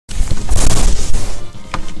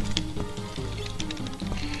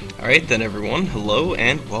Alright then everyone, hello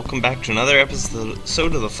and welcome back to another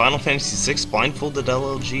episode of the Final Fantasy VI Blindfolded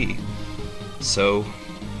LLG. So,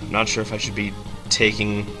 I'm not sure if I should be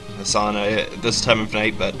taking this on at this time of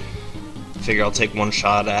night, but I figure I'll take one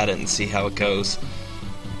shot at it and see how it goes.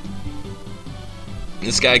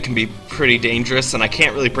 This guy can be pretty dangerous, and I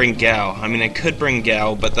can't really bring Gao. I mean, I could bring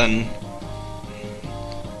Gao, but then...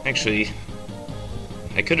 Actually,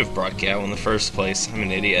 I could have brought Gao in the first place. I'm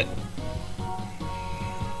an idiot.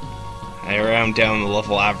 I round down the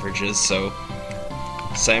level averages, so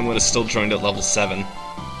Sam would have still joined at level 7.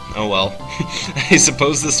 Oh well. I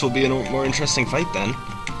suppose this will be a more interesting fight then.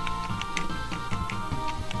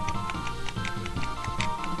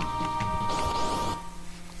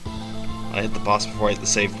 I hit the boss before I hit the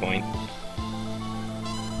save point.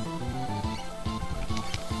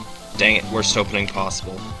 Dang it, worst opening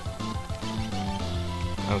possible.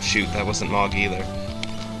 Oh shoot, that wasn't Mog either.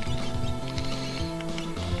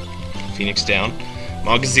 Phoenix down.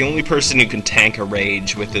 Mog is the only person who can tank a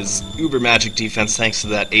rage with his uber magic defense thanks to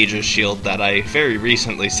that Aegis Shield that I very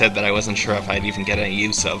recently said that I wasn't sure if I'd even get any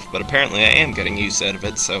use of, but apparently I am getting use out of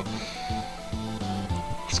it, so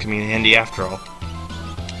it's coming in handy after all.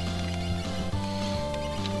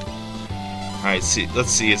 Alright,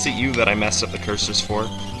 let's see, is it you that I messed up the cursors for?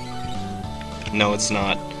 No, it's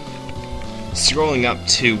not. Scrolling up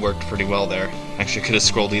 2 worked pretty well there. Actually, could have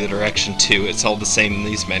scrolled either direction too. It's all the same in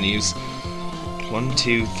these menus. 1,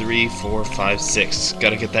 2, 3, 4, 5, 6.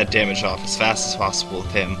 Gotta get that damage off as fast as possible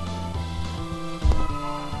with him.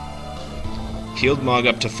 Healed Mog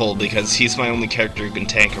up to full because he's my only character who can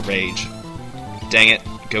tank a rage. Dang it,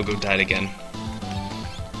 Gogo died again.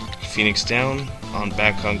 Phoenix down,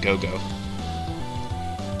 back on Gogo.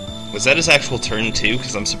 Was that his actual turn too?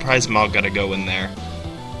 Because I'm surprised Mog got a go in there.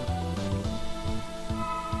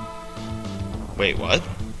 Wait, what?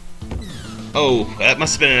 Oh, that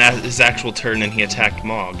must have been his actual turn and he attacked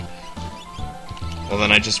Mog. Well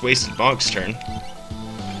then I just wasted Mog's turn.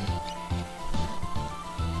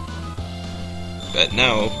 But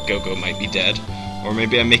now, Gogo might be dead. Or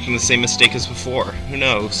maybe I'm making the same mistake as before. Who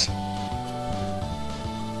knows?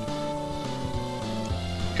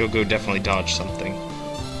 Gogo definitely dodged something.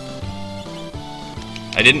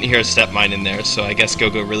 I didn't hear a step mine in there, so I guess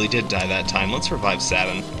Gogo really did die that time. Let's revive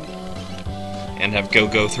Sabin. And have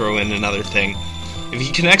Gogo throw in another thing. If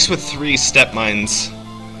he connects with 3 step mines,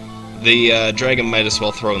 the dragon might as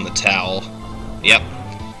well throw in the towel. Yep,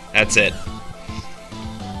 that's it.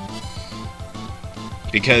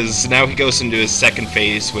 Because now he goes into his second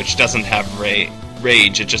phase, which doesn't have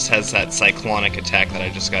rage, it just has that cyclonic attack that I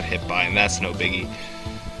just got hit by, and that's no biggie.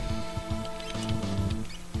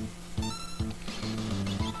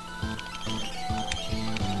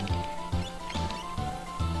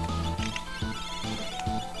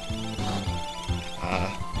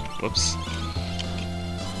 Whoops.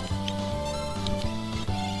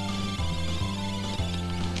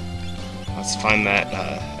 Let's find that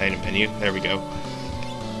item menu. There we go.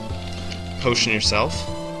 Potion yourself.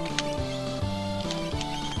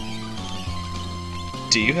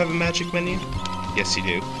 Do you have a magic menu? Yes, you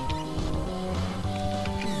do.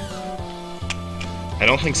 I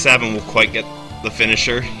don't think Sabin will quite get the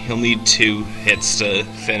finisher. He'll need 2 hits to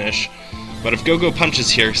finish. But if Gogo punches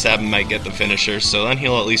here, Sabin might get the finisher, so then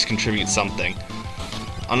he'll at least contribute something.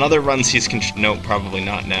 On other runs, he's no, probably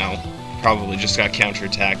not now. Probably just got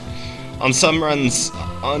counterattacked. On some runs,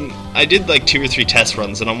 I did like 2 or 3 test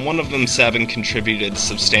runs, and on one of them Sabin contributed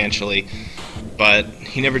substantially, but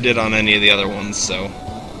he never did on any of the other ones, so...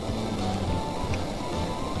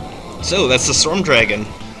 So, that's the Storm Dragon.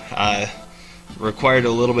 Required a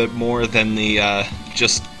little bit more than the,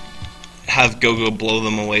 just... have Gogo blow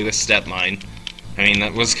them away with step mine. I mean,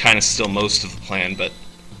 that was kind of still most of the plan, but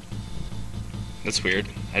that's weird.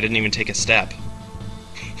 I didn't even take a step.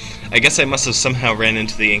 I guess I must have somehow ran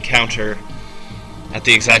into the encounter at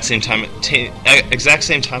the exact same time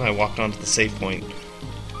I walked onto the save point.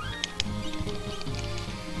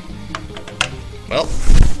 Well,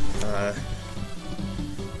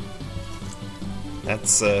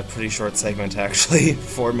 that's a pretty short segment actually.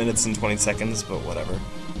 4 minutes and 20 seconds, but whatever.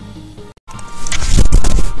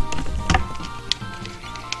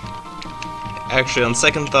 Actually, on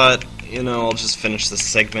second thought, you know, I'll just finish this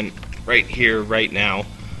segment right here, right now.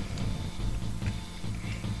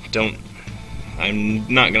 I'm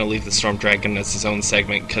not going to leave the Storm Dragon as his own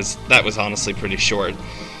segment, because that was honestly pretty short.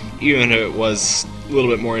 Even if it was a little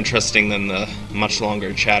bit more interesting than the much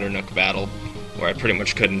longer Chatternook battle, where I pretty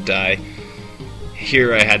much couldn't die.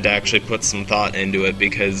 Here I had to actually put some thought into it,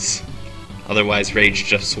 because otherwise Rage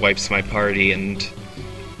just wipes my party, and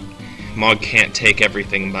Mog can't take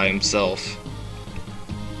everything by himself.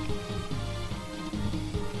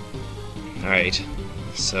 Alright,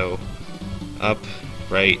 so up,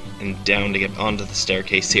 right, and down to get onto the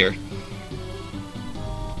staircase here.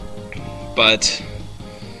 But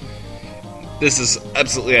this is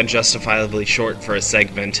absolutely unjustifiably short for a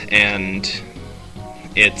segment, and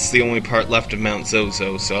it's the only part left of Mount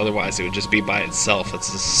Zozo, so otherwise it would just be by itself.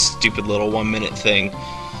 It's a stupid little 1 minute thing.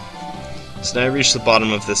 So now I reach the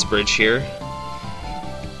bottom of this bridge here,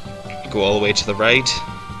 go all the way to the right,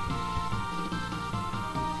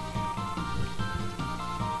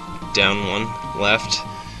 down one, left.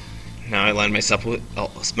 Now I line myself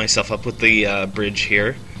up with the bridge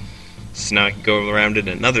here. So now I can go around in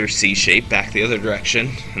another C shape, back the other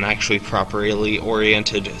direction, and actually properly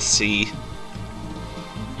oriented C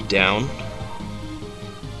down.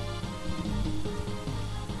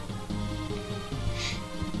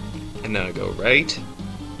 And now I go right.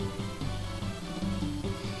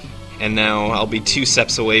 And now I'll be 2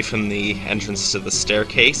 steps away from the entrance to the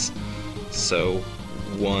staircase. So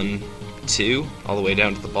 1, 2, all the way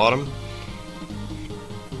down to the bottom.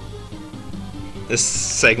 This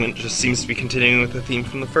segment just seems to be continuing with the theme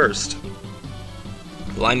from the first.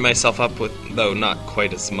 Line myself up with, though not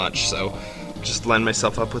quite as much, so just line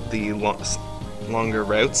myself up with the longer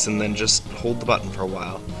routes and then just hold the button for a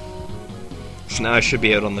while. So now I should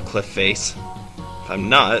be out on the cliff face. If I'm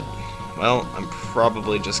not, well, I'm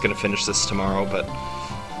probably just going to finish this tomorrow, but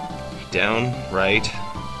down, right.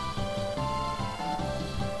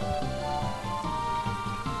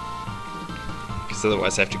 Because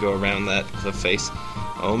otherwise I have to go around that cliff face.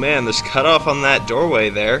 Oh man, there's cutoff on that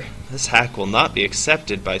doorway there. This hack will not be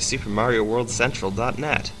accepted by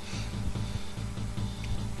SuperMarioWorldCentral.net.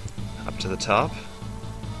 Up to the top.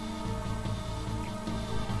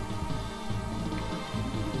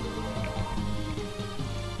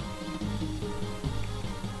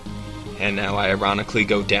 And now I ironically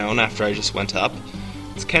go down after I just went up.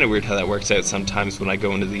 It's kind of weird how that works out sometimes when I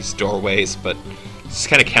go into these doorways, but it's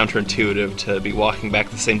kind of counterintuitive to be walking back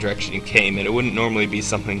the same direction you came, and it wouldn't normally be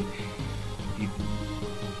something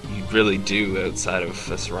you'd really do outside of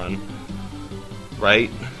this run. Right?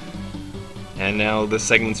 And now this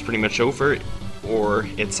segment's pretty much over, or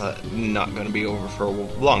it's not going to be over for a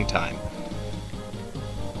long time.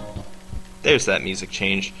 There's that music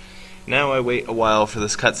change. Now I wait a while for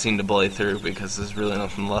this cutscene to play through, because there's really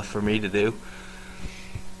nothing left for me to do.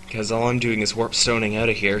 Because all I'm doing is warp stoning out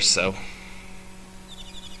of here, so...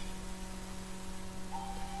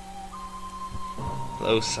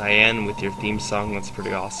 Hello, Cyan, with your theme song. That's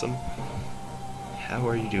pretty awesome. How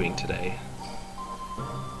are you doing today?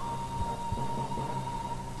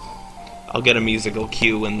 I'll get a musical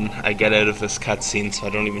cue when I get out of this cutscene, so I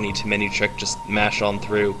don't even need to menu trick, just mash on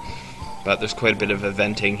through. But there's quite a bit of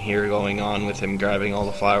eventing here going on with him grabbing all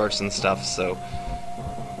the flowers and stuff, so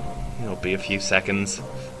it'll be a few seconds.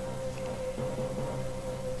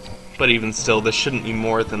 But even still, this shouldn't be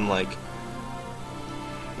more than like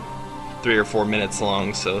 3 or 4 minutes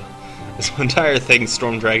long, so this entire thing,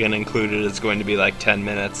 Storm Dragon included, is going to be like 10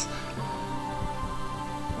 minutes.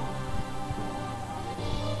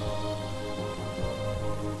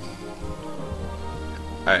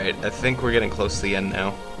 Alright, I think we're getting close to the end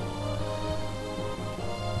now.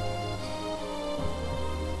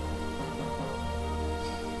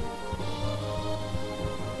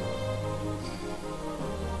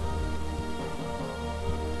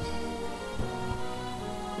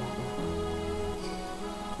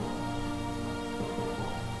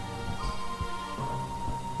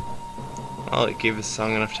 Well, it gave the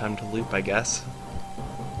song enough time to loop, I guess.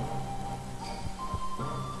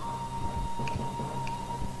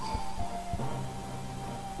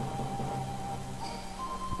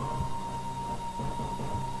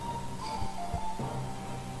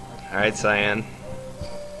 Alright, Cyan.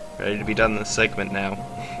 Ready to be done this segment now.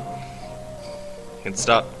 You can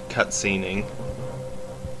stop cutscening.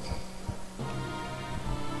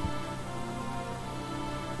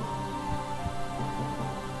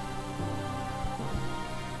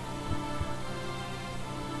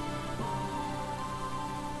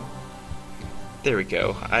 There we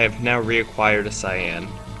go. I have now reacquired a Cyan.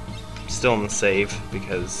 Still in the save,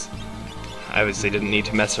 because I obviously didn't need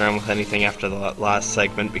to mess around with anything after the last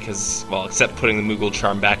segment, because, well, except putting the Moogle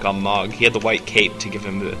charm back on Mog. He had the white cape to give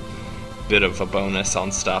him a bit of a bonus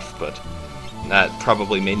on stuff, but that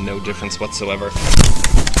probably made no difference whatsoever.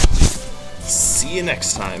 See you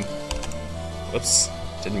next time. Whoops,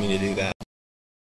 didn't mean to do that.